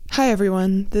Hi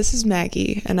everyone, this is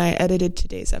Maggie, and I edited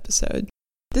today's episode.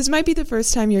 This might be the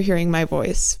first time you're hearing my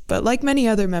voice, but like many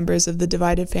other members of the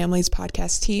Divided Families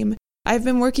podcast team, I've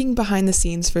been working behind the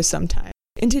scenes for some time.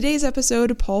 In today's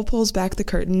episode, Paul pulls back the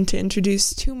curtain to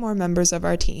introduce two more members of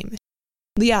our team.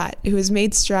 Liat, who has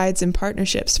made strides in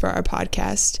partnerships for our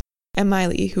podcast, and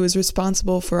Miley, who is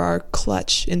responsible for our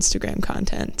clutch Instagram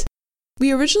content.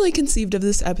 We originally conceived of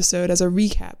this episode as a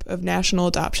recap of National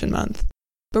Adoption Month,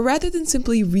 but rather than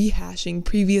simply rehashing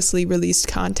previously released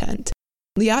content,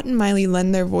 Liat and Miley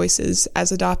lend their voices as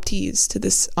adoptees to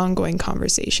this ongoing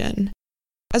conversation.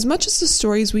 As much as the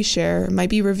stories we share might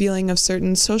be revealing of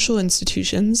certain social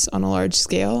institutions on a large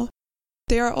scale,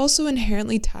 they are also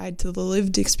inherently tied to the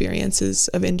lived experiences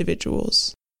of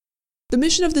individuals. The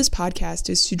mission of this podcast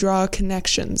is to draw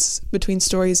connections between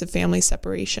stories of family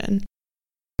separation.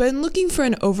 But in looking for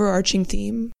an overarching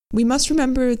theme, we must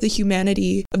remember the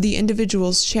humanity of the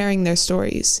individuals sharing their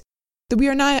stories, that we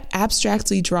are not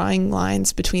abstractly drawing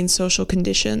lines between social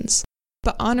conditions,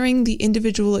 but honoring the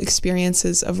individual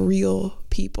experiences of real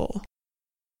people.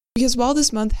 Because while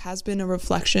this month has been a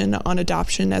reflection on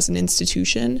adoption as an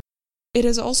institution, it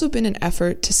has also been an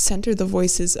effort to center the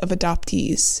voices of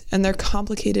adoptees and their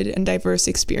complicated and diverse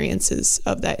experiences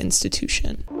of that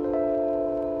institution.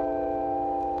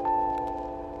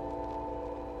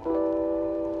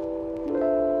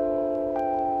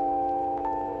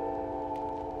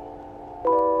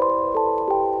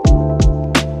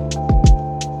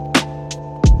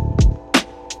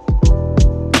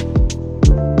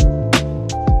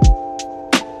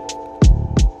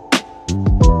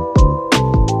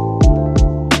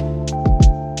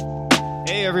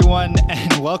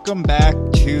 Welcome back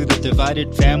to the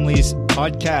Divided Families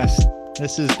podcast.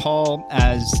 This is Paul.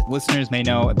 As listeners may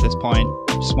know at this point,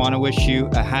 just want to wish you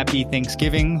a happy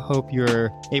Thanksgiving. Hope you're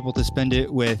able to spend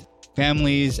it with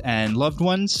families and loved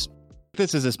ones.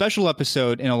 This is a special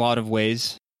episode in a lot of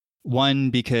ways.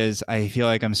 One, because I feel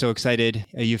like I'm so excited.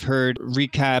 You've heard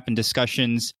recap and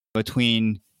discussions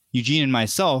between Eugene and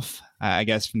myself, I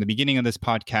guess from the beginning of this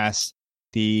podcast,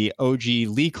 the OG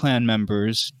Lee Clan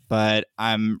members, but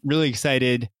I'm really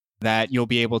excited that you'll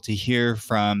be able to hear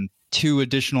from two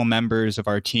additional members of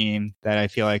our team that I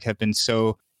feel like have been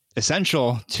so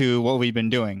essential to what we've been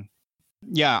doing.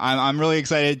 Yeah, I'm really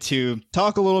excited to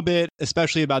talk a little bit,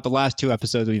 especially about the last two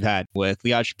episodes we've had with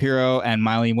Liat Shapiro and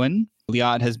Miley Nguyen.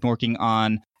 Liat has been working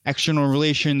on external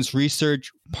relations,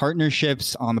 research,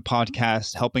 partnerships on the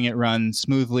podcast, helping it run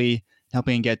smoothly,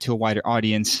 helping it get to a wider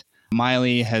audience.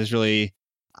 Miley has really,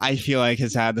 I feel like,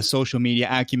 has had the social media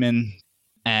acumen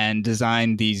and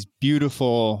designed these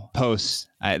beautiful posts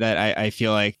that I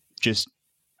feel like just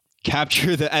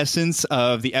capture the essence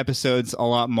of the episodes a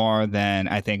lot more than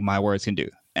I think my words can do.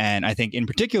 And I think in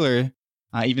particular,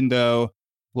 even though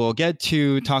we'll get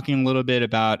to talking a little bit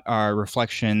about our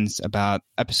reflections about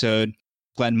episode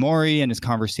Glenn Morey and his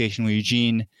conversation with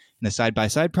Eugene in the Side by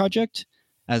Side project,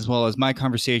 as well as my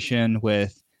conversation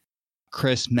with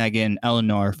Chris, Megan,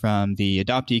 Eleanor from the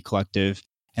Adoptee Collective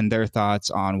and their thoughts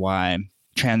on why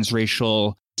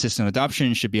transracial system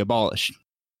adoption should be abolished.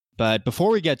 But before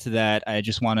we get to that, I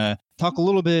just want to talk a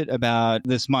little bit about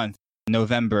this month,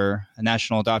 November, a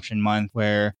National Adoption Month,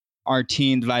 where our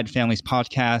team, Divided Families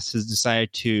podcast, has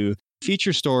decided to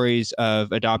feature stories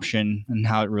of adoption and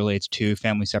how it relates to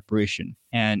family separation.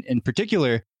 And in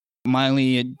particular,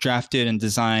 Miley drafted and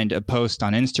designed a post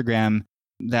on Instagram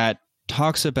that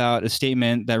talks about a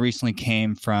statement that recently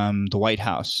came from the White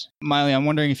House. Miley, I'm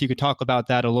wondering if you could talk about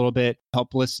that a little bit,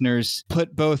 help listeners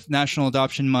put both National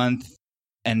Adoption Month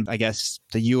and I guess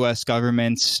the U.S.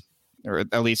 government's, or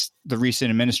at least the recent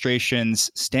administration's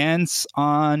stance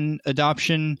on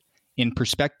adoption in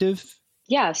perspective.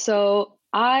 Yeah, so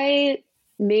I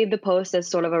made the post as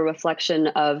sort of a reflection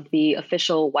of the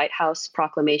official White House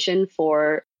proclamation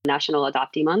for National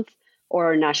Adoptee Month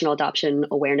or National Adoption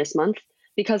Awareness Month,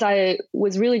 because I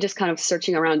was really just kind of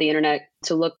searching around the internet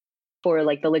to look for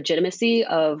like the legitimacy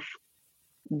of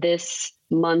this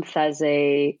month as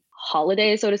a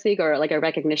holiday, so to speak, or like a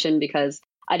recognition, because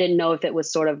I didn't know if it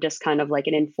was sort of just kind of like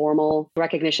an informal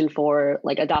recognition for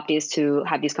like adoptees to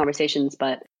have these conversations.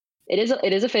 But it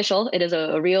is official. It is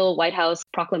a real White House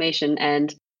proclamation.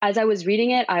 And as I was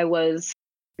reading it, I was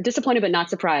disappointed but not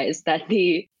surprised that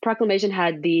the proclamation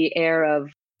had the air of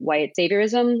white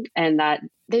saviorism, and that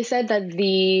they said that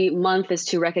the month is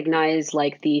to recognize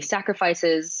like the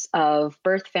sacrifices of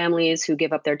birth families who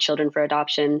give up their children for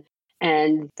adoption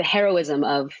and the heroism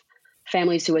of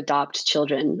families who adopt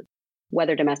children,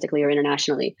 whether domestically or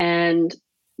internationally. And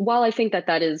while I think that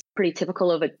that is pretty typical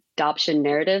of adoption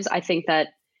narratives, I think that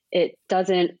it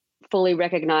doesn't fully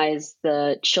recognize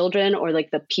the children or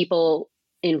like the people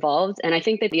involved. And I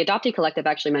think that the Adoptee Collective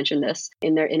actually mentioned this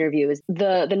in their interview, is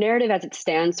the narrative as it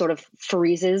stands sort of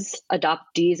freezes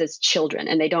adoptees as children,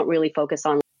 and they don't really focus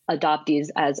on adoptees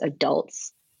as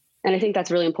adults. And I think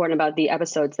that's really important about the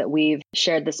episodes that we've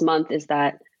shared this month, is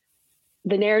that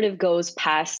the narrative goes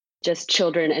past just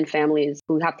children and families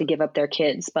who have to give up their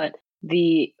kids, but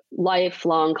the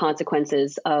lifelong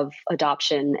consequences of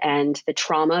adoption and the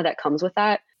trauma that comes with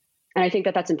that. And I think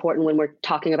that that's important when we're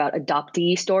talking about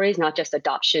adoptee stories, not just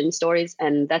adoption stories.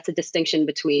 And that's a distinction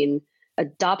between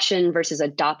adoption versus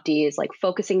adoptees, like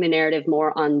focusing the narrative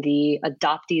more on the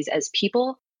adoptees as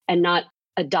people and not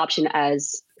adoption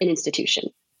as an institution.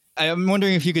 I'm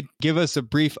wondering if you could give us a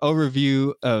brief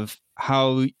overview of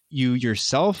how you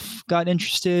yourself got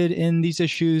interested in these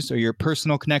issues or your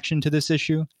personal connection to this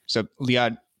issue. So,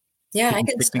 Liat, yeah, I can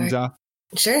kick things off.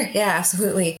 Sure. Yeah,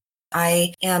 absolutely.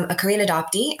 I am a Korean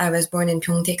adoptee. I was born in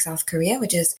Pyeongtaek, South Korea,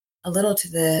 which is a little to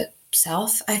the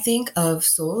south, I think, of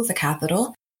Seoul, the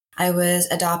capital. I was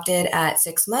adopted at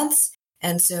 6 months,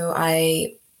 and so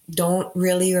I don't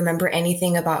really remember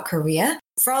anything about Korea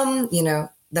from,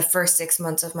 the first 6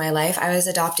 months of my life. I was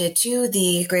adopted to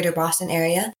the greater Boston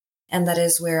area, and that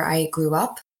is where I grew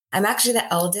up. I'm actually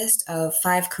the eldest of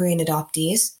 5 Korean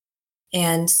adoptees.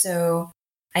 And so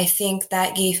I think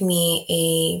that gave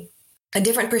me a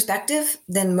different perspective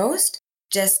than most,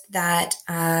 just that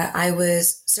I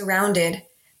was surrounded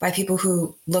by people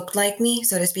who looked like me,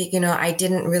 so to speak. I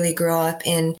didn't really grow up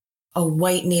in a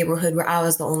white neighborhood where I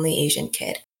was the only Asian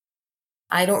kid.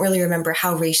 I don't really remember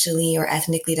how racially or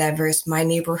ethnically diverse my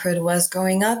neighborhood was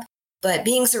growing up, but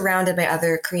being surrounded by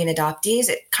other Korean adoptees,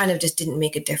 it kind of just didn't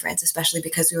make a difference, especially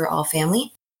because we were all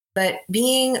family. But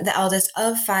being the eldest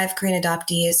of 5 Korean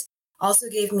adoptees also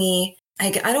gave me,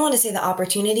 I don't want to say the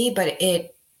opportunity, but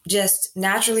it just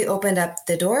naturally opened up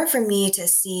the door for me to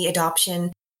see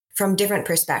adoption from different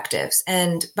perspectives.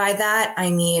 And by that,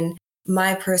 I mean,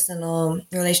 my personal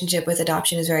relationship with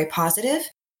adoption is very positive,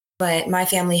 but my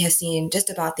family has seen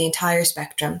just about the entire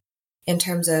spectrum in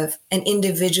terms of an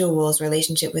individual's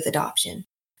relationship with adoption.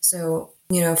 So,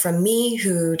 from me,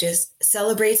 who just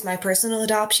celebrates my personal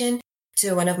adoption,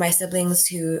 to one of my siblings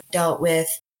who dealt with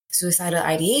suicidal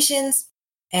ideations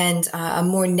and a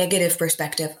more negative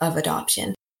perspective of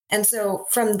adoption. And so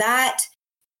from that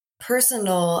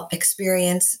personal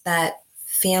experience, that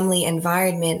family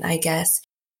environment, I guess,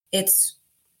 it's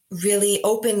really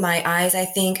opened my eyes, I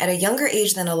think, at a younger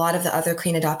age than a lot of the other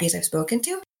Korean adoptees I've spoken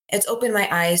to. It's opened my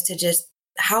eyes to just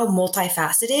how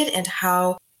multifaceted and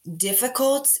how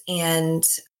difficult and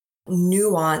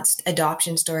nuanced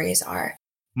adoption stories are.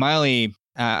 Miley,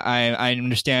 I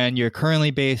understand you're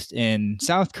currently based in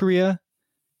South Korea,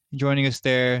 joining us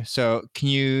there. So can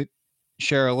you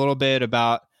share a little bit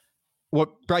about what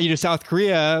brought you to South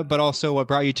Korea, but also what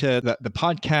brought you to the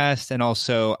podcast and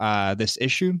also this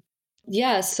issue?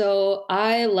 Yeah, so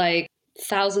I, like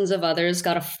thousands of others,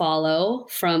 got a follow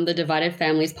from the Divided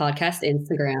Families podcast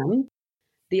Instagram.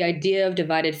 The idea of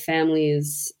divided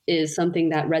families is something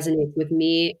that resonates with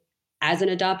me as an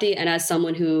adoptee and as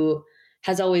someone who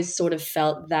has always sort of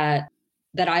felt that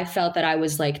I felt that I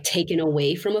was like taken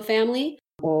away from a family,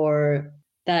 or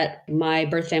that my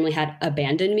birth family had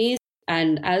abandoned me.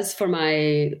 And as for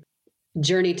my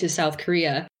journey to South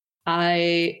Korea,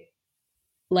 I,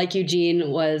 like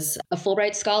Eugene, was a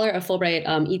Fulbright scholar, a Fulbright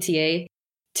ETA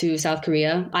to South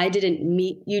Korea. I didn't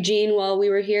meet Eugene while we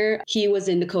were here. He was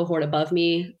in the cohort above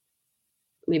me,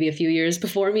 maybe a few years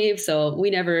before me. So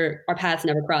our paths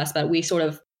never crossed, but we sort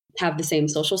of have the same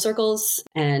social circles.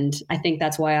 And I think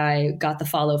that's why I got the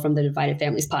follow from the Divided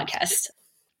Families podcast.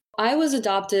 I was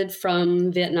adopted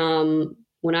from Vietnam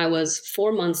when I was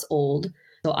 4 months old.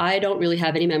 So I don't really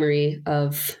have any memory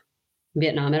of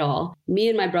Vietnam at all. Me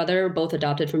and my brother were both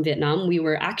adopted from Vietnam. We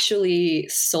were actually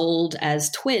sold as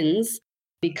twins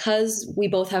because we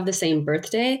both have the same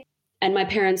birthday. And my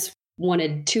parents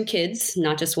wanted 2 kids,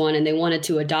 not just one, and they wanted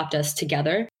to adopt us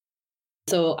together.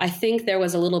 So I think there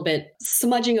was a little bit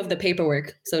smudging of the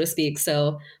paperwork, so to speak.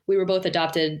 So we were both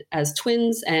adopted as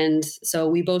twins. And so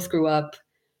we both grew up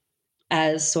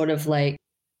as sort of like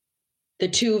the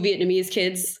 2 Vietnamese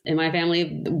kids in my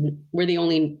family. We're the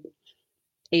only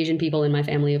Asian people in my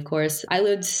family, of course. I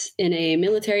lived in a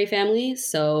military family,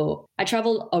 so I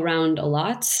traveled around a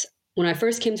lot. When I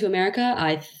first came to America,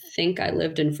 I think I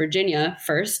lived in Virginia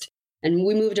first, and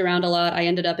we moved around a lot. I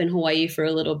ended up in Hawaii for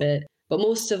a little bit, but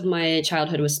most of my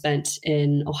childhood was spent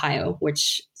in Ohio,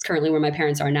 which is currently where my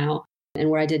parents are now, and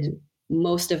where I did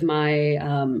most of my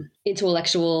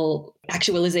intellectual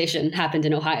actualization happened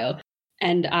in Ohio.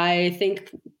 And I think,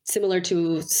 similar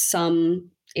to some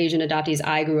Asian adoptees,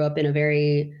 I grew up in a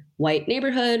very white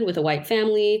neighborhood with a white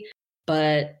family,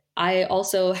 but I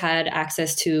also had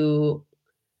access to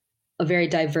a very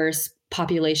diverse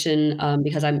population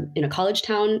because I'm in a college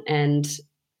town, and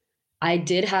I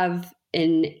did have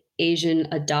an Asian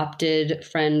adopted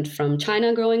friend from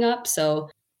China growing up. So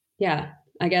yeah,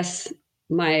 I guess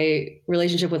my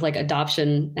relationship with like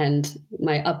adoption and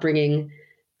my upbringing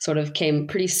sort of came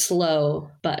pretty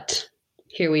slow, but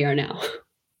here we are now.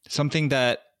 Something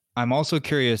that I'm also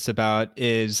curious about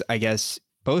is, I guess,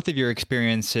 both of your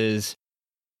experiences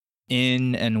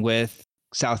in and with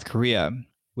South Korea,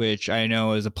 which I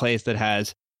know is a place that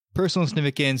has personal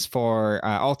significance for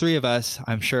all three of us,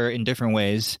 I'm sure, in different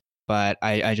ways. But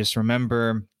I just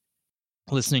remember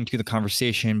listening to the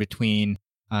conversation between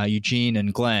Eugene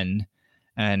and Glenn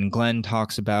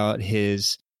talks about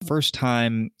his first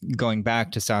time going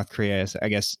back to South Korea, I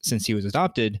guess, since he was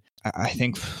adopted. I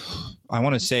think, I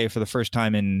want to say for the first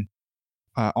time in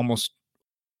almost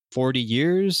 40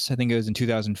 years. I think it was in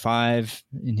 2005,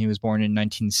 and he was born in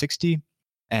 1960.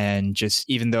 And just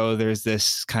even though there's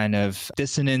this kind of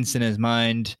dissonance in his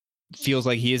mind, feels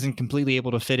like he isn't completely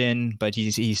able to fit in, but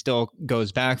he still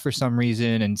goes back for some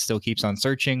reason and still keeps on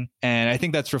searching. And I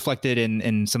think that's reflected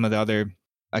in some of the other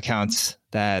accounts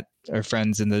that our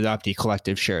friends in the adoptee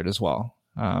collective shared as well,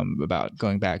 about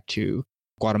going back to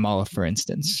Guatemala, for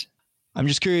instance. I'm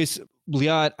just curious,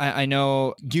 Liat, I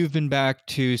know you've been back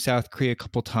to South Korea a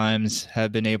couple times,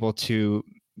 have been able to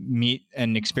meet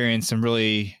and experience some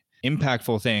really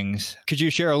impactful things. Could you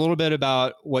share a little bit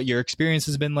about what your experience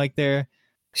has been like there?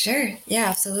 Sure. Yeah,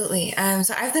 absolutely.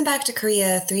 So I've been back to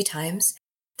Korea 3 times.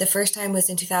 The first time was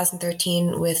in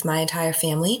 2013 with my entire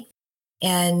family,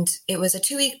 and it was a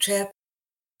 2-week trip.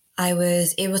 I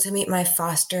was able to meet my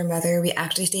foster mother. We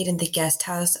actually stayed in the guest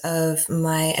house of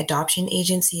my adoption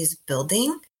agency's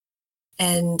building.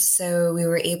 And so we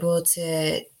were able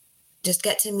to just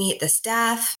get to meet the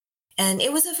staff. And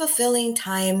it was a fulfilling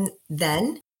time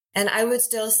then. And I would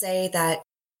still say that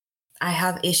I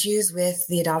have issues with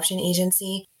the adoption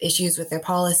agency, issues with their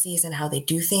policies and how they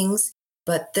do things.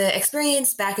 But the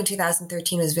experience back in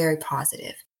 2013 was very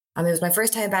positive. It was my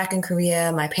first time back in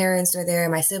Korea. My parents were there.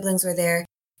 My siblings were there.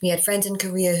 We had friends in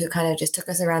Korea who kind of just took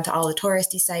us around to all the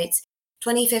touristy sites.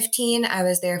 2015, I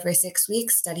was there for 6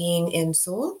 weeks studying in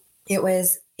Seoul. It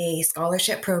was a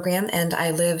scholarship program, and I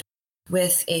lived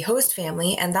with a host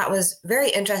family. And that was very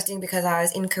interesting because I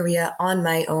was in Korea on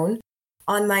my own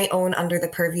under the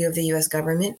purview of the U.S.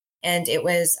 government. And it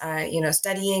was,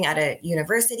 studying at a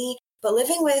university, but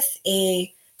living with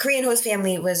a Korean host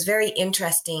family was very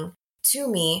interesting to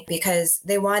me because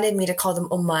they wanted me to call them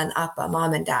Omma and Appa,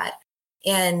 mom and dad.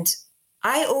 And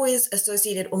I always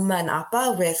associated Omma and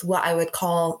Appa with what I would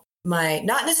call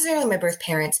not necessarily my birth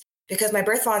parents, because my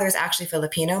birth father is actually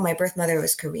Filipino. My birth mother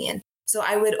was Korean. So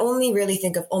I would only really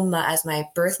think of Omma as my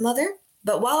birth mother.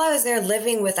 But while I was there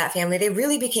living with that family, they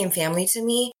really became family to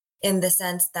me in the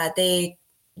sense that they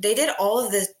did all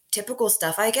of the typical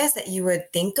stuff, I guess, that you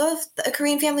would think of a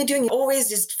Korean family doing. Always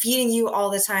just feeding you all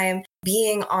the time,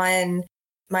 being on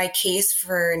my case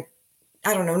for,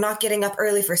 I don't know, not getting up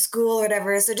early for school or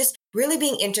whatever. So just really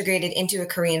being integrated into a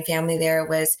Korean family there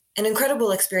was an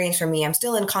incredible experience for me. I'm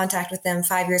still in contact with them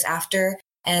 5 years after.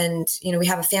 And, we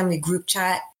have a family group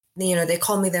chat. They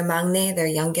call me their maknae, their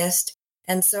youngest.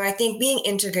 And so I think being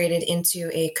integrated into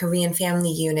a Korean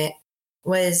family unit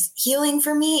was healing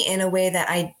for me in a way that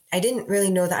I didn't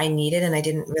really know that I needed and I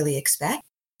didn't really expect.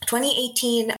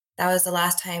 2018, that was the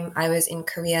last time I was in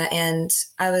Korea, and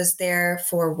I was there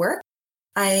for work.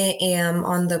 I am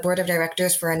on the board of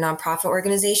directors for a nonprofit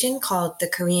organization called the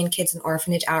Korean Kids and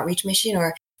Orphanage Outreach Mission,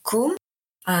 or KUM.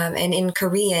 And in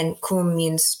Korean, KUM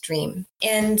means dream.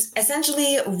 And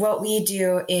essentially what we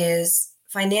do is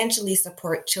financially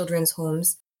support children's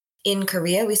homes in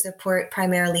Korea. We support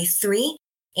primarily 3,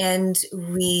 and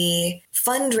we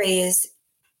fundraise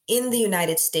in the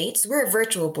United States. We're a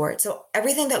virtual board, so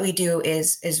everything that we do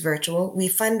is virtual. We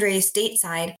fundraise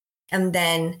stateside, and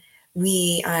then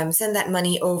we send that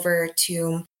money over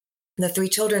to the 3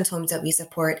 children's homes that we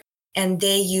support, and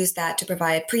they use that to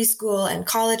provide preschool and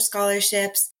college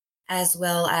scholarships, as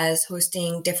well as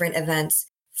hosting different events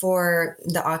for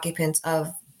the occupants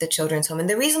of the children's home. And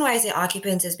the reason why I say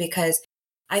occupants is because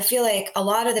I feel like a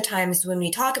lot of the times when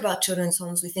we talk about children's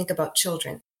homes, we think about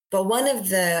children. But one of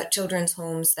the children's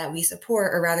homes that we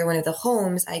support, or rather one of the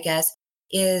homes, I guess,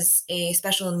 is a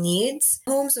special needs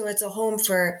home. So it's a home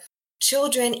for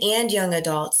children and young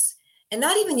adults, and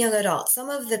not even young adults. Some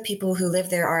of the people who live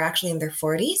there are actually in their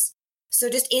 40s. So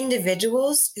just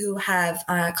individuals who have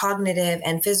cognitive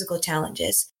and physical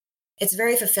challenges. It's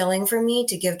very fulfilling for me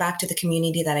to give back to the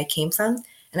community that I came from,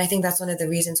 And I think that's one of the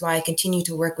reasons why I continue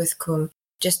to work with KUM,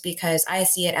 just because I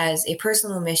see it as a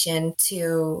personal mission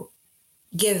to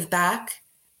give back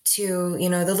to,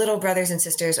 the little brothers and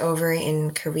sisters over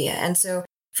in Korea. And so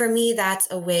for me, that's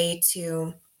a way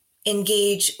to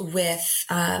engage with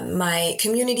my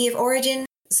community of origin,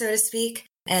 so to speak.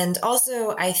 And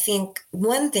also, I think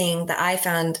one thing that I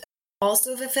found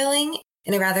also fulfilling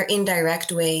in a rather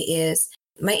indirect way is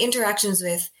my interactions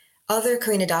with other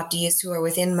Korean adoptees who are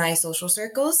within my social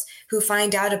circles who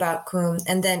find out about KUM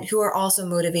and then who are also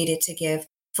motivated to give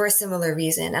for a similar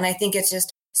reason. And I think it's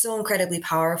just so incredibly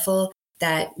powerful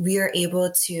that we are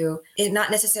able to not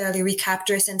necessarily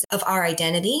recapture a sense of our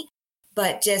identity,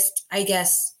 but just, I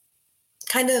guess,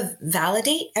 kind of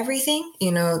validate everything,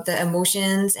 the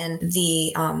emotions and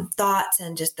the thoughts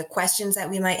and just the questions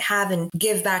that we might have, and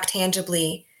give back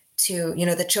tangibly to,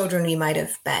 the children we might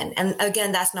have been. And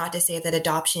again, that's not to say that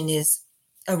adoption is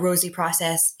a rosy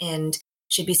process and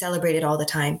should be celebrated all the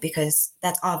time, because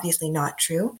that's obviously not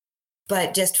true.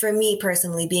 But just for me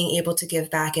personally, being able to give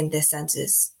back in this sense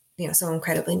is, so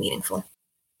incredibly meaningful.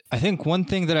 I think one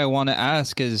thing that I want to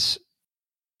ask is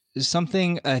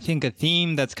something, I think a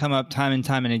theme that's come up time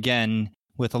and again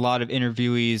with a lot of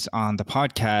interviewees on the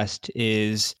podcast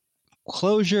is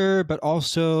closure, but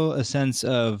also a sense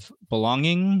of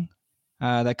belonging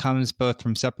that comes both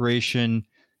from separation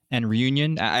and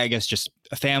reunion. I guess just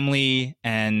a family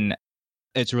and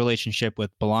its relationship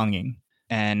with belonging.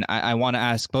 And I want to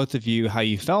ask both of you how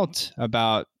you felt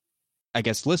about, I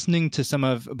guess, listening to some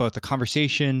of both the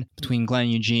conversation between Glenn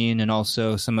and Eugene and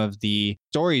also some of the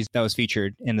stories that was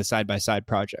featured in the Side by Side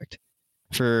project.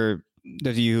 For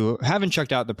those of you who haven't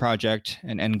checked out the project,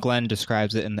 and Glenn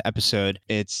describes it in the episode,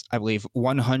 it's, I believe,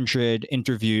 100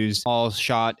 interviews, all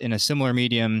shot in a similar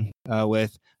medium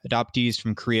with adoptees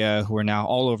from Korea who are now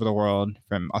all over the world,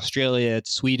 from Australia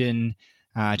to Sweden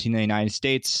to the United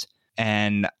States.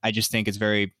 And I just think it's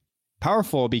very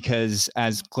powerful because,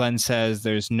 as Glenn says,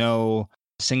 there's no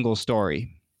single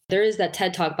story. There is that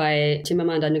TED Talk by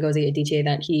Chimamanda Ngozi Adichie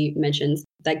that he mentions,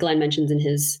 that Glenn mentions in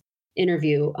his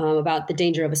interview, about the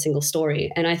danger of a single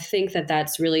story. And I think that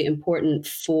that's really important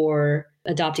for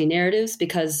adoptee narratives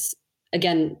because,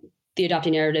 again, the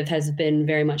adoptee narrative has been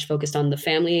very much focused on the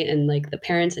family and like the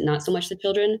parents and not so much the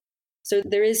children. So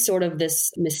there is sort of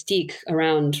this mystique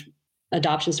around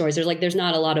adoption stories. There's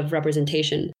not a lot of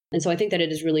representation. And so I think that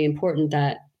it is really important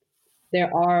that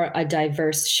there are a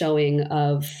diverse showing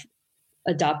of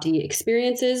adoptee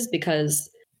experiences because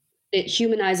it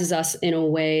humanizes us in a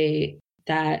way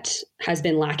that has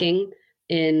been lacking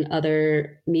in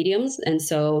other mediums. And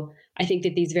so I think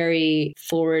that these very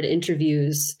forward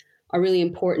interviews are really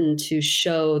important to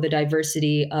show the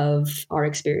diversity of our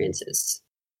experiences.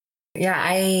 Yeah,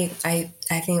 I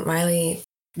think Miley,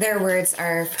 their words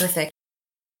are perfect.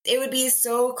 It would be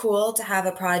so cool to have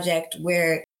a project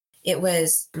where it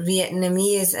was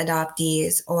Vietnamese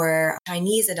adoptees or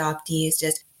Chinese adoptees,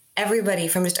 just everybody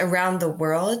from just around the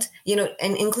world,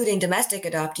 and including domestic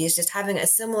adoptees, just having a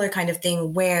similar kind of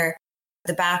thing where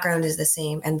the background is the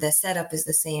same and the setup is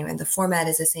the same and the format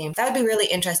is the same. That would be really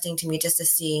interesting to me just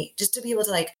to be able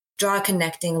to draw a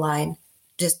connecting line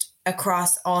just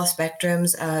across all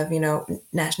spectrums of,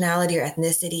 nationality or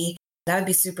ethnicity. That would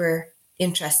be super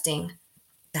interesting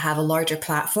to have a larger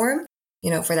platform,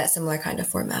 for that similar kind of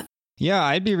format. Yeah,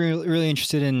 I'd be really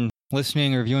interested in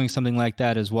listening or viewing something like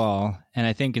that as well. And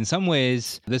I think in some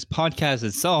ways, this podcast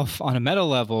itself on a meta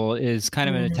level is kind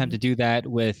of an attempt to do that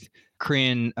with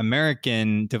Korean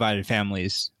American divided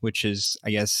families, which is,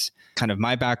 I guess, kind of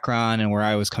my background and where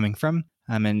I was coming from.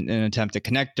 In an attempt to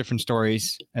connect different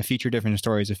stories, feature different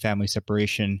stories of family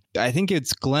separation. I think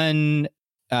it's Glenn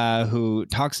who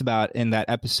talks about in that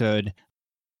episode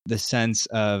the sense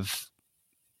of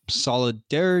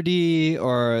solidarity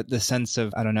or the sense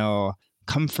of, I don't know,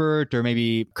 comfort or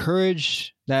maybe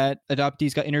courage that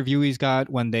interviewees got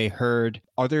when they heard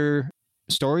other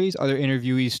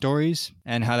interviewees' stories,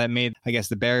 and how that made, I guess,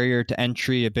 the barrier to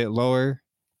entry a bit lower,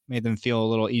 made them feel a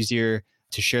little easier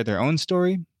to share their own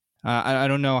story. I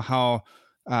don't know how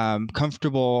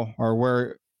comfortable or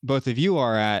where both of you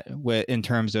are at in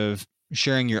terms of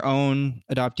sharing your own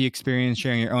adoptee experience,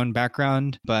 sharing your own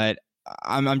background, but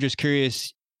I'm just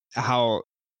curious how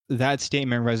that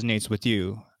statement resonates with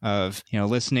you of,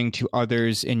 listening to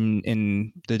others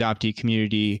in the adoptee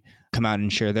community come out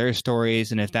and share their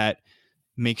stories, and if that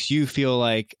makes you feel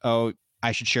like, oh,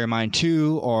 I should share mine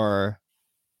too, or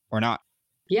not.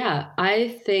 Yeah,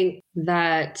 I think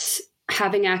that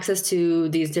having access to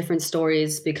these different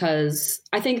stories, because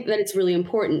I think that it's really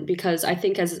important, because I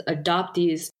think as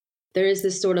adoptees, there is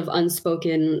this sort of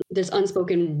unspoken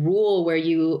rule where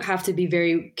you have to be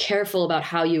very careful about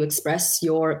how you express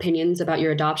your opinions about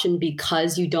your adoption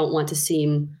because you don't want to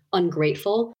seem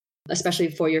ungrateful, especially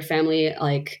for your family.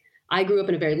 Like, I grew up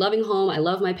in a very loving home. I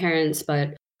love my parents,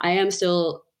 but I am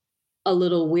still a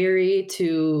little weary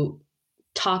to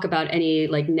talk about any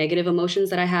like negative emotions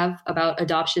that I have about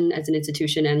adoption as an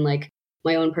institution and like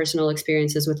my own personal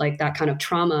experiences with like that kind of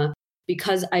trauma,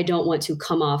 because I don't want to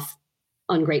come off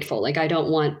ungrateful. Like, I don't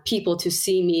want people to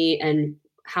see me and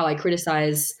how I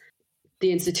criticize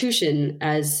the institution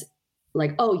as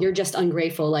like, oh, you're just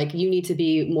ungrateful. Like, you need to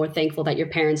be more thankful that your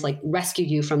parents like rescued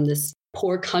you from this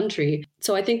poor country.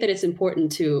 So I think that it's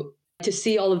important to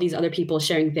see all of these other people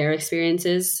sharing their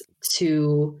experiences,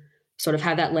 to sort of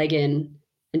have that leg in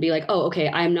and be like, oh, okay,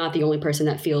 I'm not the only person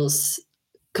that feels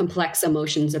complex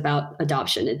emotions about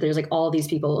adoption. There's like all these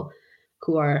people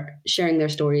who are sharing their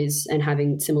stories and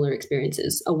having similar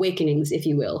experiences, awakenings, if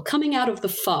you will, coming out of the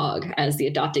fog, as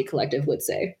the Adoptee Collective would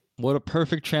say. What a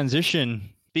perfect transition.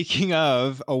 Speaking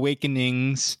of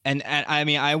awakenings, and I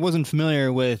mean, I wasn't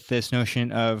familiar with this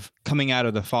notion of coming out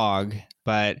of the fog,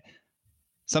 but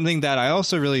something that I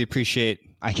also really appreciate,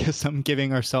 I guess I'm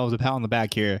giving ourselves a pat on the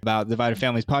back here about Divided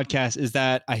Families podcast, is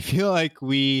that I feel like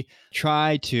we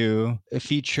try to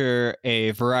feature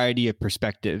a variety of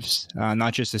perspectives,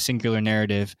 not just a singular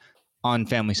narrative on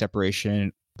family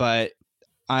separation. But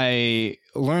I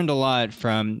learned a lot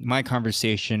from my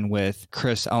conversation with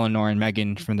Chris, Eleanor, and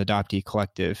Megan from the Adoptee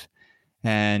Collective.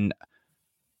 And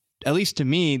at least to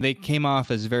me, they came off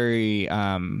as very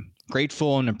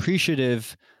grateful and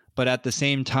appreciative, but at the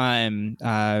same time,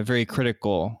 very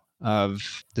critical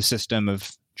of the system of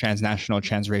transnational,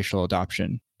 transracial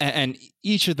adoption. And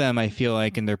each of them, I feel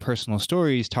like, in their personal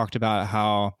stories, talked about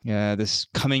how this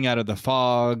coming out of the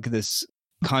fog, this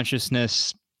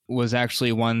consciousness was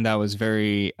actually one that was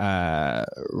very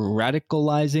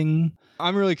radicalizing.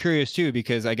 I'm really curious, too,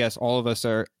 because I guess all of us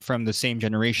are from the same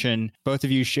generation. Both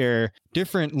of you share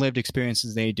different lived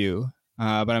experiences they do.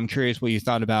 But I'm curious what you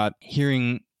thought about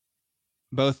hearing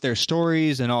both their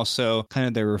stories and also kind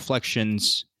of their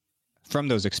reflections from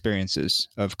those experiences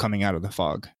of coming out of the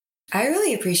fog. I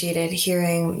really appreciated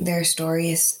hearing their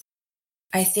stories.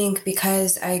 I think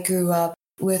because I grew up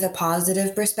with a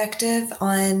positive perspective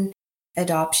on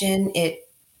adoption, it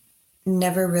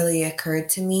never really occurred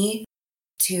to me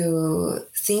to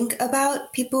think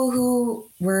about people who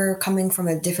were coming from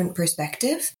a different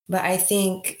perspective. But I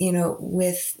think,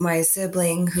 with my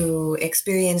sibling who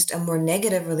experienced a more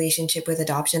negative relationship with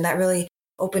adoption, that really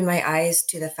opened my eyes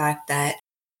to the fact that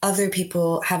other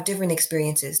people have different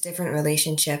experiences, different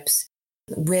relationships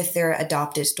with their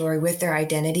adopted story, with their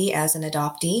identity as an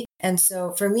adoptee. And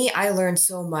so for me, I learned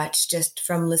so much just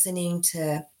from listening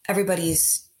to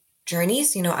everybody's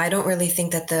journeys. I don't really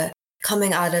think that the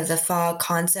coming out of the fog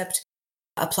concept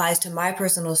applies to my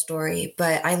personal story,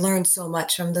 but I learned so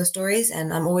much from those stories.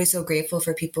 And I'm always so grateful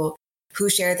for people who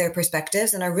share their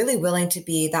perspectives and are really willing to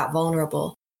be that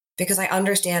vulnerable, because I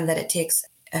understand that it takes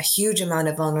a huge amount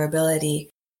of vulnerability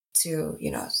to,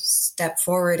 step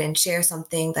forward and share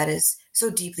something that is so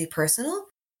deeply personal.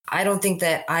 I don't think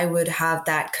that I would have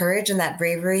that courage and that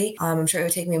bravery. I'm sure it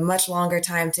would take me a much longer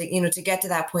time to get to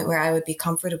that point where I would be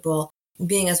comfortable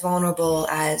being as vulnerable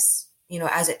as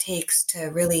it takes to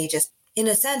really just, in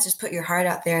a sense, just put your heart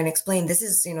out there and explain, this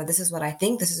is what I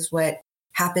think, this is what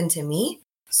happened to me.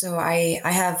 So I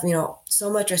have,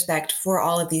 so much respect for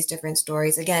all of these different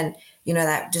stories. Again,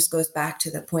 that just goes back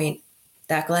to the point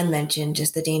that Glenn mentioned,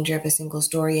 just the danger of a single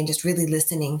story and just really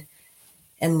listening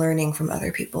and learning from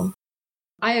other people.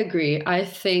 I agree. I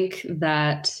think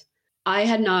that I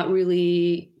had not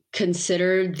really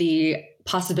considered the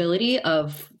possibility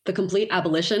of the complete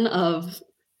abolition of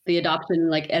the adoption,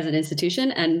 like, as an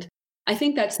institution. And I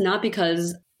think that's not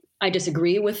because I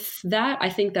disagree with that. I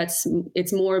think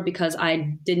it's more because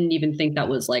I didn't even think that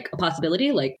was like a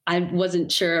possibility. Like, I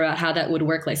wasn't sure about how that would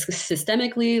work, like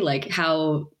systemically, like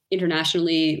how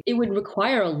internationally it would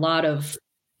require a lot of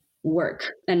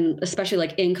work. And especially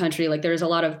like in country, like there's a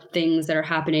lot of things that are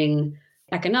happening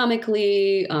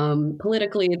economically,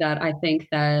 politically, that I think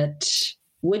that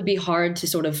would be hard to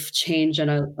sort of change on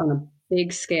a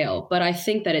big scale. But I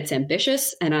think that it's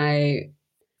ambitious. And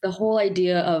the whole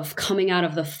idea of coming out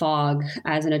of the fog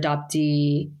as an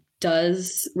adoptee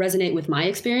does resonate with my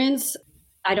experience.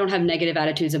 I don't have negative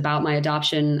attitudes about my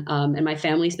adoption and my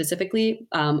family specifically.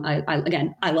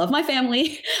 I love my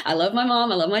family. I love my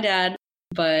mom. I love my dad.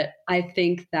 But I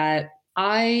think that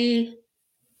I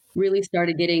really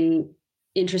started getting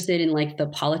interested in like the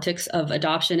politics of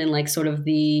adoption and like sort of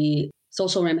the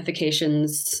social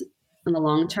ramifications in the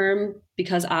long term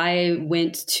because I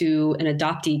went to an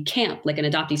adoptee camp, like an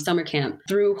adoptee summer camp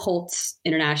through Holtz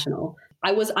International.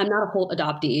 I'm not a Holt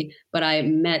adoptee, but I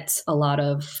met a lot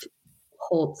of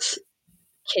Holtz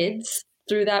kids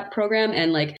through that program,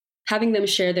 and like having them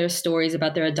share their stories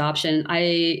about their adoption.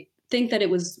 I think that it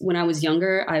was when I was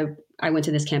younger, I went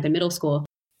to this camp in middle school.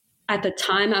 At the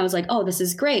time, I was like, oh, this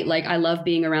is great. Like, I love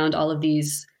being around all of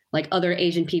these like other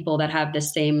Asian people that have the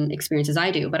same experience as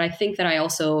I do. But I think that I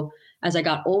also, as I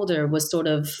got older,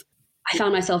 I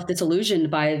found myself disillusioned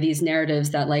by these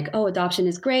narratives that like, oh, adoption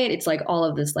is great. It's like all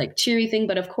of this like cheery thing.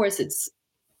 But of course, it's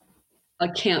a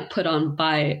camp put on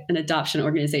by an adoption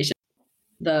organization.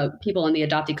 The people in the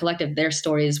adoptee collective, their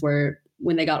stories were,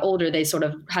 when they got older, they sort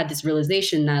of had this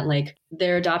realization that like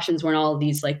their adoptions weren't all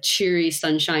these like cheery,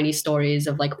 sunshiny stories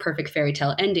of like perfect fairy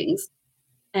tale endings.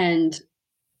 And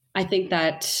I think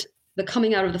that the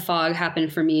coming out of the fog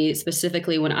happened for me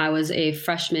specifically when I was a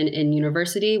freshman in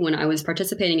university, when I was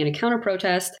participating in a counter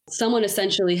protest. Someone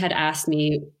essentially had asked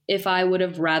me if I would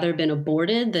have rather been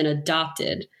aborted than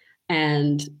adopted.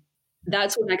 And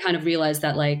that's when I kind of realized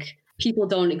that like people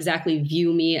don't exactly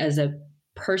view me as a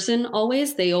person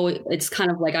always. It's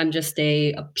kind of like I'm just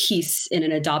a piece in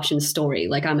an adoption story.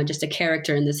 Like I'm just a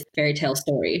character in this fairy tale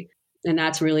story. And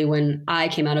that's really when I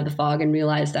came out of the fog and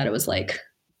realized that it was like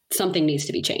something needs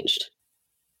to be changed.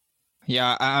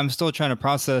 Yeah, I'm still trying to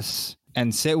process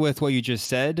and sit with what you just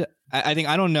said. I think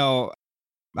I don't know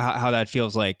how that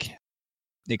feels like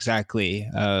exactly,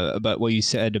 but what you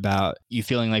said about you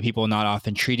feeling like people not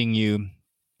often treating you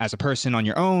as a person on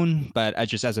your own, but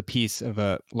just as a piece of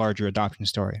a larger adoption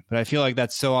story. But I feel like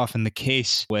that's so often the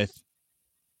case with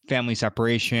family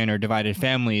separation or divided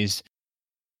families,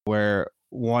 where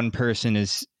one person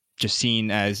is just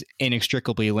seen as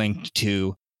inextricably linked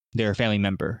to their family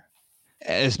member,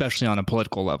 especially on a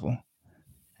political level.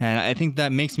 And I think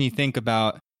that makes me think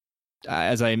about,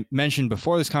 as I mentioned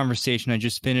before this conversation, I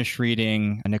just finished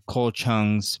reading Nicole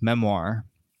Chung's memoir.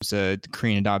 It's a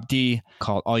Korean adoptee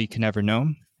called All You Can Ever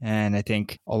Know. And I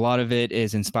think a lot of it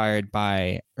is inspired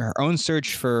by her own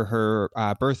search for her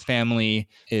birth family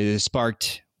is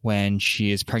sparked when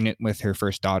she is pregnant with her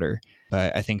first daughter.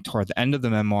 But I think toward the end of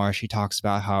the memoir, she talks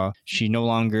about how she no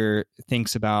longer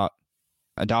thinks about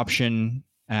adoption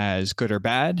as good or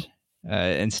bad,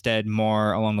 instead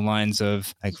more along the lines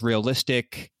of like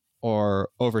realistic or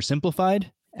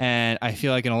oversimplified. And I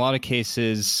feel like in a lot of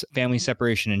cases, family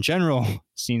separation in general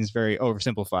seems very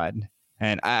oversimplified.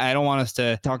 And I don't want us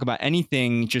to talk about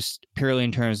anything just purely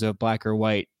in terms of black or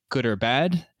white, good or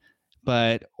bad.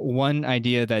 But one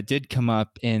idea that did come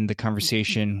up in the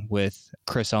conversation with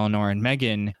Chris, Eleanor, and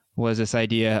Megan was this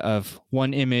idea of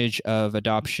one image of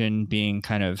adoption being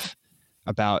kind of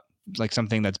about like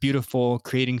something that's beautiful,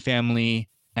 creating family,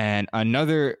 and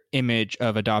another image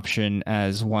of adoption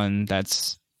as one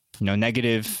that's,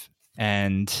 negative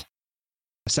and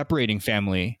separating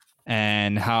family,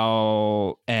 and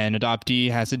how an adoptee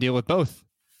has to deal with both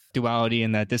duality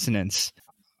and that dissonance.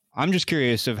 I'm just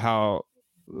curious of how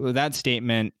that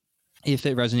statement, if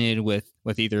it resonated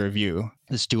with either of you,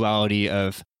 this duality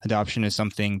of adoption is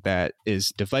something that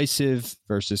is divisive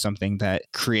versus something that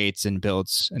creates and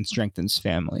builds and strengthens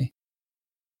family.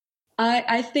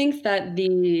 I think that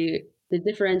the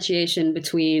differentiation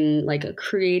between like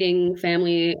creating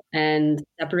family and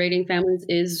separating families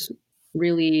is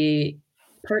really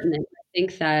pertinent. I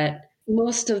think that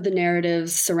most of the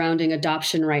narratives surrounding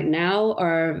adoption right now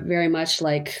are very much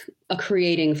like a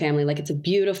creating family. Like it's a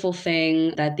beautiful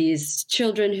thing that these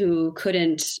children who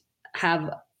couldn't have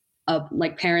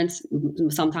like parents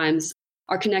sometimes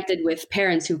are connected with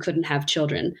parents who couldn't have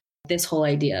children. This whole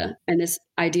idea and this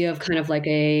idea of kind of like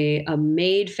a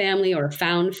made family or a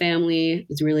found family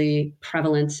is really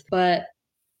prevalent. But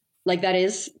like that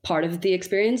is part of the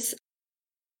experience,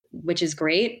 which is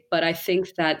great. But I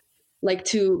think that like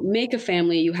to make a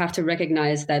family, you have to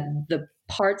recognize that the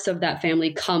parts of that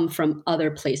family come from other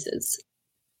places.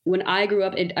 When I grew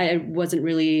up, I wasn't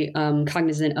really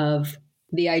cognizant of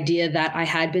the idea that I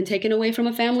had been taken away from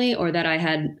a family or that I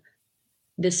had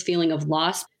this feeling of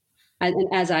loss. And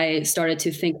as I started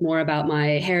to think more about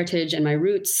my heritage and my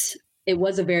roots, it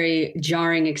was a very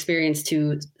jarring experience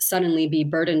to suddenly be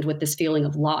burdened with this feeling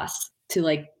of loss, to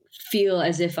like feel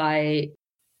as if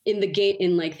in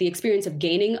the experience of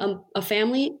gaining a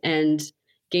family and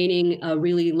gaining a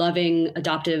really loving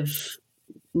adoptive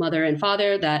mother and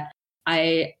father, that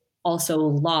I also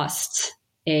lost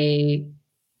a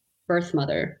birth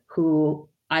mother who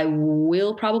I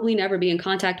will probably never be in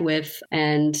contact with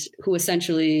and who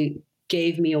essentially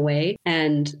gave me away.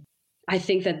 And I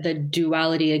think that the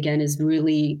duality again is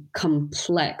really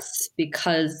complex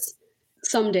because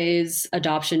some days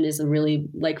adoption is a really,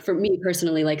 like, for me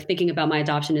personally, like thinking about my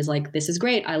adoption is like, this is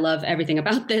great. I love everything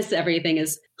about this. Everything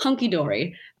is hunky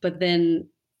dory. But then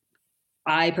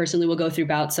I personally will go through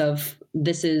bouts of,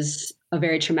 this is a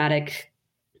very traumatic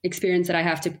experience that I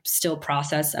have to still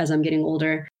process as I'm getting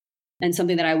older, and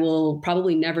something that I will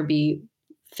probably never be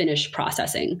finished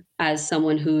processing as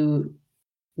someone who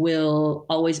will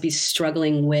always be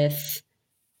struggling with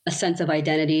a sense of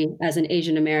identity as an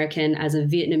Asian American, as a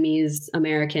Vietnamese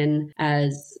American,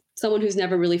 as someone who's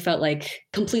never really felt like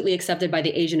completely accepted by the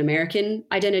Asian American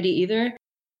identity either.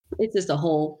 It's just a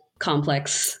whole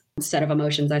complex set of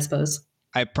emotions, I suppose.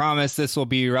 I promise this will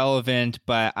be relevant,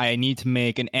 but I need to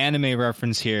make an anime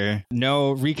reference here.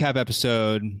 No recap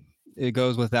episode, it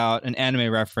goes without an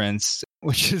anime reference,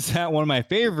 which is that one of my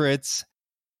favorites,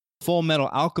 Full Metal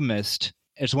Alchemist.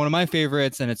 It's one of my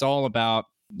favorites, and it's all about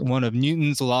one of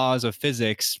Newton's laws of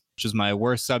physics, which is my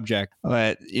worst subject.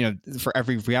 But, you know, for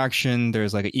every reaction,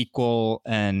 there's like an equal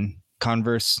and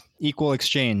converse equal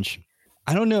exchange.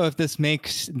 I don't know if this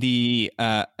makes the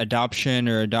adoption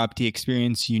or adoptee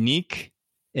experience unique,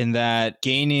 in that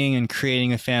gaining and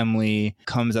creating a family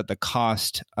comes at the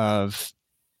cost of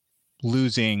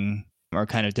losing or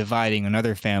kind of dividing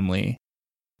another family.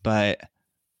 But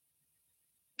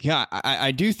yeah,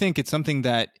 I do think it's something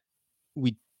that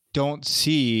we don't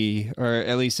see, or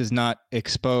at least is not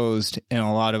exposed in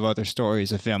a lot of other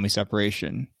stories of family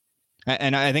separation.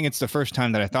 And I think it's the first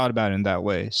time that I thought about it in that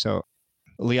way. So,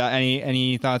 Leah,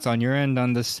 any thoughts on your end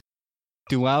on this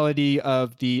duality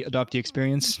of the adoptee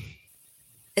experience?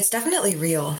 It's definitely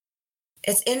real.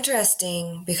 It's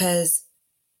interesting because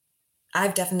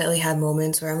I've definitely had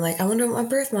moments where I'm like, I wonder what my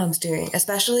birth mom's doing,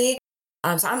 especially,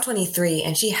 so I'm 23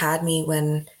 and she had me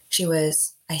when she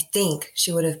was, I think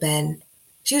she would have been,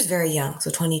 she was very young.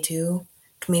 So 22,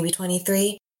 maybe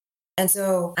 23. And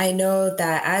so I know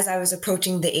that as I was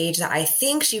approaching the age that I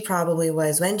think she probably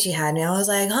was when she had me, I was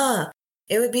like,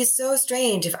 it would be so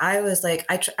strange if I was like,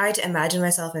 I tried to imagine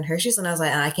myself in her shoes and I was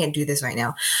like, I can't do this right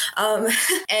now.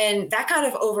 And that kind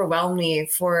of overwhelmed me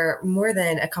for more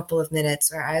than a couple of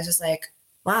minutes, where I was just like,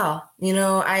 wow, you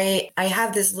know, I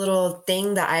have this little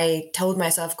thing that I told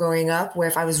myself growing up, where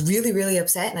if I was really, really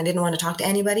upset and I didn't want to talk to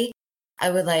anybody,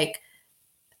 I would like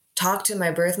talk to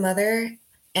my birth mother.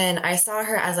 And I saw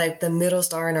her as like the middle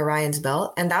star in Orion's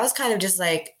belt. And that was kind of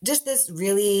just this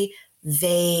really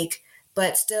vague,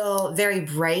 but still very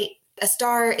bright. A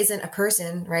star isn't a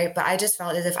person, right? But I just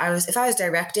felt as if I was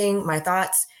directing my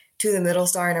thoughts to the middle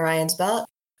star in Orion's belt,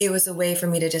 it was a way for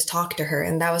me to just talk to her.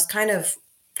 And that was kind of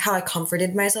how I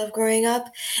comforted myself growing up.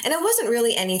 And it wasn't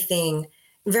really anything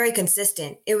very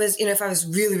consistent. It was, you know, if I was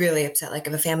really, really upset, like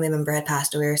if a family member had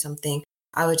passed away or something,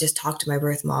 I would just talk to my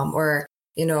birth mom. Or,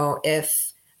 you know,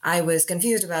 if I was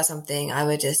confused about something, I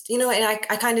would just, you know, and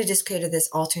I kind of just created this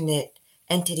alternate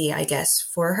entity, I guess,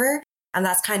 for her. And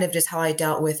that's kind of just how I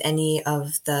dealt with any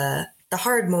of the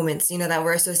hard moments, you know, that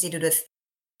were associated with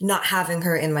not having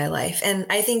her in my life. And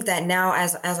I think that now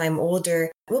as I'm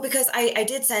older, well, because I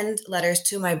did send letters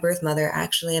to my birth mother,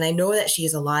 actually, and I know that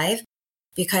she's alive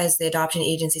because the adoption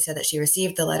agency said that she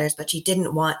received the letters, but she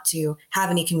didn't want to have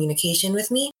any communication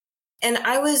with me. And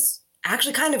I was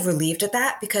actually kind of relieved at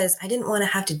that because I didn't want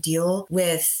to have to deal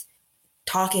with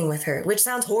talking with her, which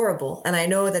sounds horrible. And I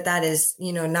know that is,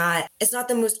 you know, it's not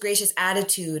the most gracious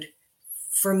attitude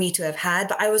for me to have had,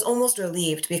 but I was almost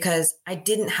relieved because I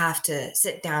didn't have to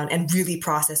sit down and really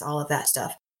process all of that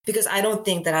stuff, because I don't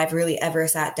think that I've really ever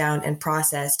sat down and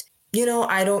processed, you know,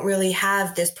 I don't really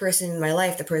have this person in my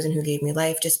life, the person who gave me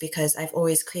life, just because I've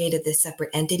always created this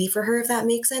separate entity for her, if that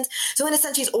makes sense. So in a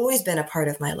sense, she's always been a part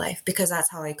of my life because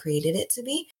that's how I created it to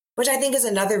be, which I think is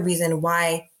another reason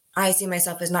why I see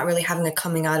myself as not really having a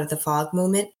coming out of the fog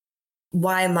moment,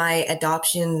 why my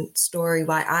adoption story,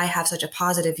 why I have such a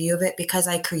positive view of it, because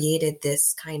I created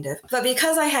this but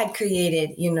because I had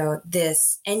created, you know,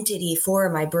 this entity for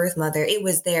my birth mother, it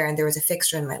was there and there was a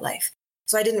fixture in my life.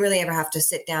 So I didn't really ever have to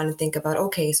sit down and think about,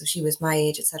 okay, so she was my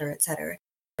age, et cetera,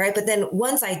 right? But then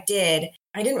once I did,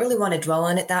 I didn't really want to dwell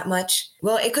on it that much.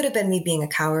 Well, it could have been me being a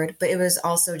coward, but it was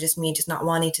also just me just not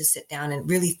wanting to sit down and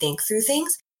really think through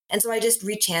things. And so I just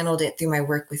rechanneled it through my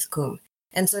work with Coombe.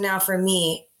 And so now for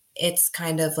me, it's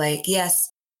kind of like,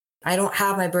 yes, I don't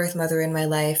have my birth mother in my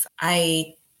life.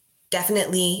 I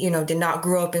definitely, you know, did not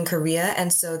grow up in Korea.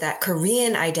 And so that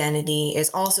Korean identity is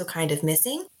also kind of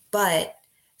missing. But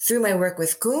through my work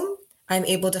with Coombe, I'm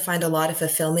able to find a lot of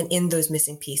fulfillment in those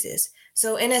missing pieces.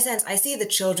 So in a sense, I see the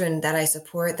children that I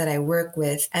support, that I work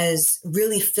with, as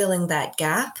really filling that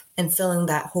gap and filling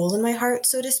that hole in my heart,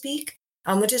 so to speak.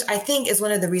 Which is, I think, is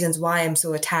one of the reasons why I'm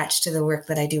so attached to the work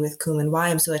that I do with Coombe and why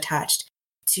I'm so attached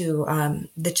to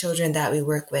the children that we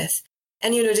work with.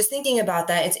 And, just thinking about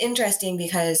that, it's interesting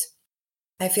because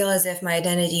I feel as if my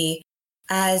identity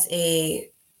as a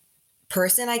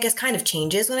person, I guess, kind of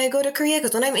changes when I go to Korea.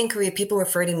 Because when I'm in Korea, people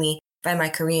refer to me by my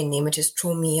Korean name, which is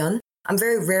Cho Mi-yeon. I'm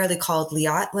very rarely called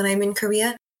Liat when I'm in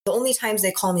Korea. The only times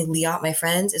they call me Liat, my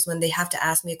friends, is when they have to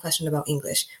ask me a question about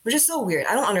English, which is so weird.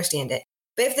 I don't understand it.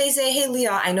 But if they say, hey,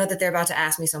 Liat, I know that they're about to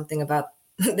ask me something about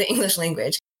the English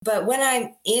language. But when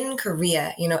I'm in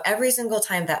Korea, every single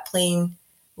time that plane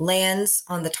lands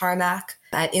on the tarmac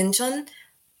at Incheon,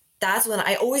 that's when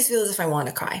I always feel as if I want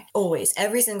to cry. Always,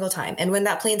 every single time. And when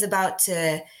that plane's about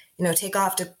to, take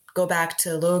off to go back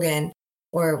to Logan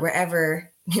or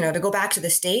wherever, to go back to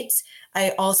the States,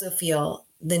 I also feel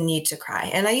the need to cry.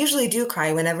 And I usually do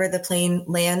cry whenever the plane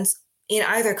lands in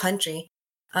either country.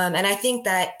 And I think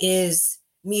that is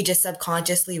me just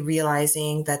subconsciously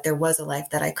realizing that there was a life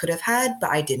that I could have had, but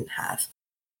I didn't have.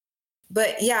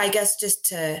 But yeah, I guess just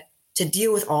to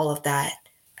deal with all of that,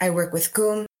 I work with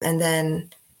GUM, and then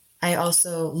I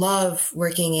also love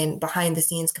working in behind the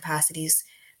scenes capacities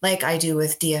like I do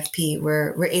with DFP,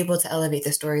 where we're able to elevate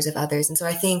the stories of others. And so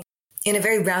I think in a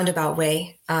very roundabout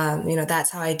way,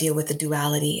 that's how I deal with the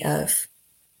duality of,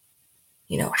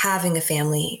 having a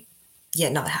family,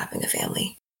 yet not having a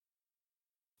family.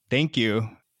 Thank you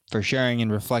for sharing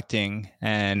and reflecting.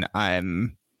 And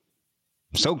I'm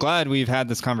so glad we've had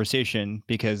this conversation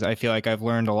because I feel like I've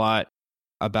learned a lot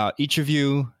about each of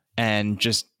you and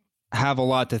just have a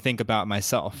lot to think about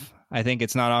myself. I think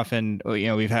it's not often,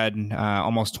 we've had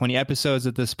almost 20 episodes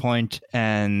at this point,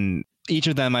 and each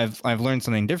of them I've learned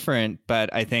something different.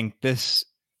 But I think this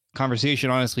conversation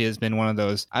honestly has been one of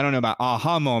those, I don't know about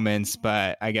aha moments,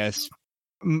 but I guess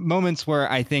moments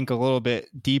where I think a little bit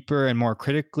deeper and more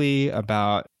critically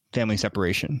about family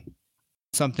separation.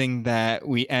 Something that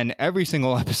we end every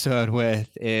single episode with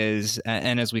is,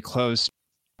 and as we close,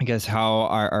 I guess how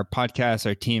our podcast,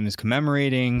 our team is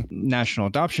commemorating National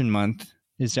Adoption Month.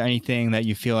 Is there anything that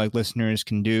you feel like listeners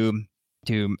can do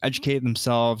to educate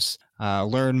themselves,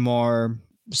 learn more,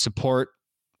 support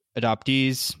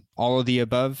adoptees, all of the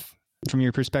above from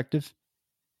your perspective?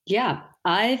 Yeah,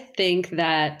 I think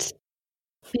that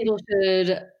people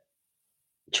should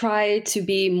try to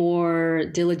be more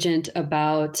diligent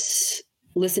about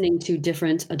listening to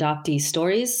different adoptee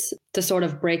stories to sort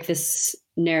of break this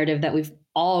narrative that we've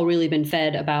all really been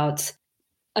fed about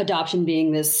adoption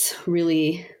being this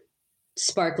really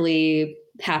sparkly,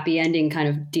 happy ending kind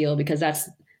of deal, because that's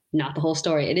not the whole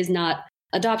story. It is not.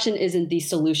 Adoption isn't the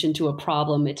solution to a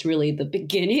problem. It's really the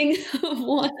beginning of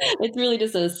one. It's really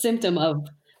just a symptom of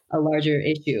a larger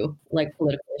issue, like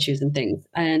political issues and things.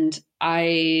 And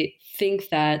I think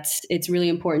that it's really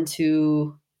important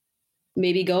to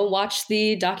maybe go watch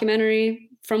the documentary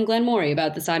from Glenn Morey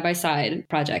about the Side by Side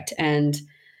project, and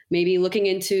maybe looking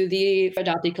into the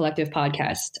Adoptee Collective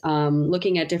podcast,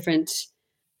 looking at different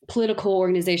political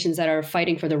organizations that are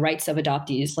fighting for the rights of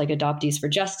adoptees, like Adoptees for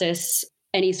Justice,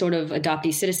 any sort of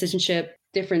adoptee citizenship,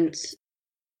 different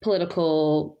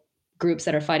political groups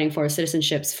that are fighting for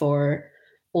citizenships for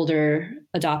older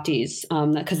adoptees,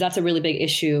 because that's a really big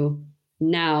issue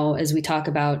now as we talk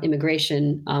about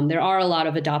immigration. There are a lot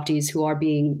of adoptees who are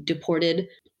being deported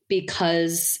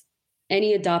because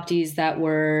any adoptees that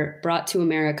were brought to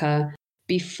America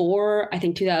before, I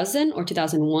think, 2000 or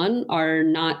 2001 are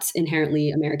not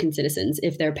inherently American citizens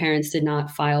if their parents did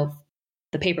not file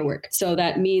the paperwork. So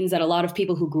that means that a lot of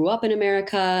people who grew up in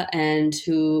America and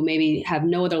who maybe have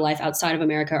no other life outside of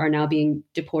America are now being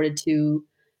deported to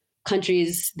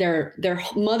countries, their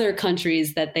mother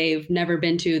countries that they've never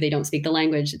been to. They don't speak the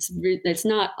language. It's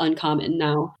not uncommon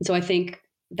now. So I think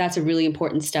that's a really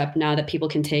important step now that people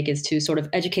can take, is to sort of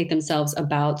educate themselves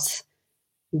about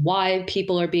why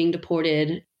people are being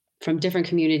deported from different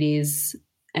communities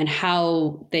and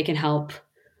how they can help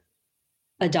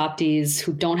adoptees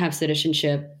who don't have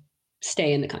citizenship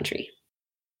stay in the country.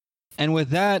 And with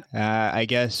that, I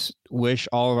guess wish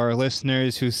all of our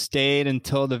listeners who stayed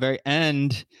until the very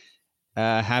end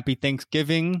happy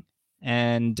Thanksgiving,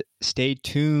 and stay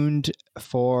tuned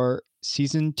for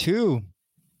season 2.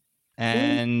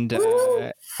 And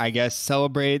I guess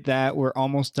celebrate that we're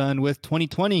almost done with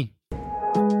 2020.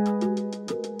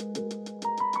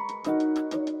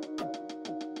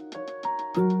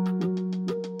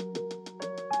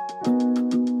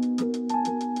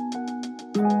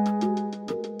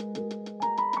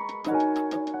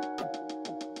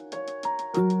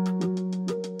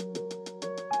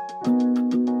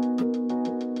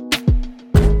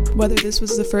 Whether this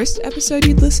was the first episode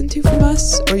you'd listened to from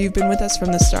us, or you've been with us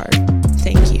from the start,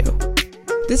 thank you.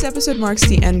 This episode marks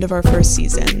the end of our first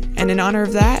season, and in honor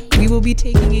of that, we will be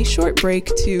taking a short break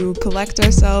to collect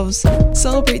ourselves,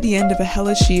 celebrate the end of a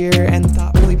hellish year, and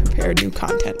thoughtfully prepare new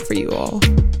content for you all.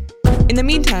 In the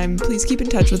meantime, please keep in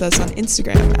touch with us on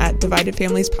Instagram at Divided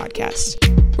Families Podcast,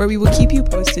 where we will keep you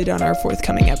posted on our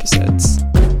forthcoming episodes.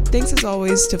 Thanks as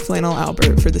always to Flannel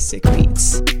Albert for the sick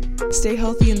beats. Stay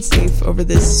healthy and safe over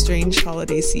this strange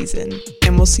holiday season,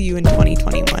 and we'll see you in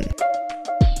 2021.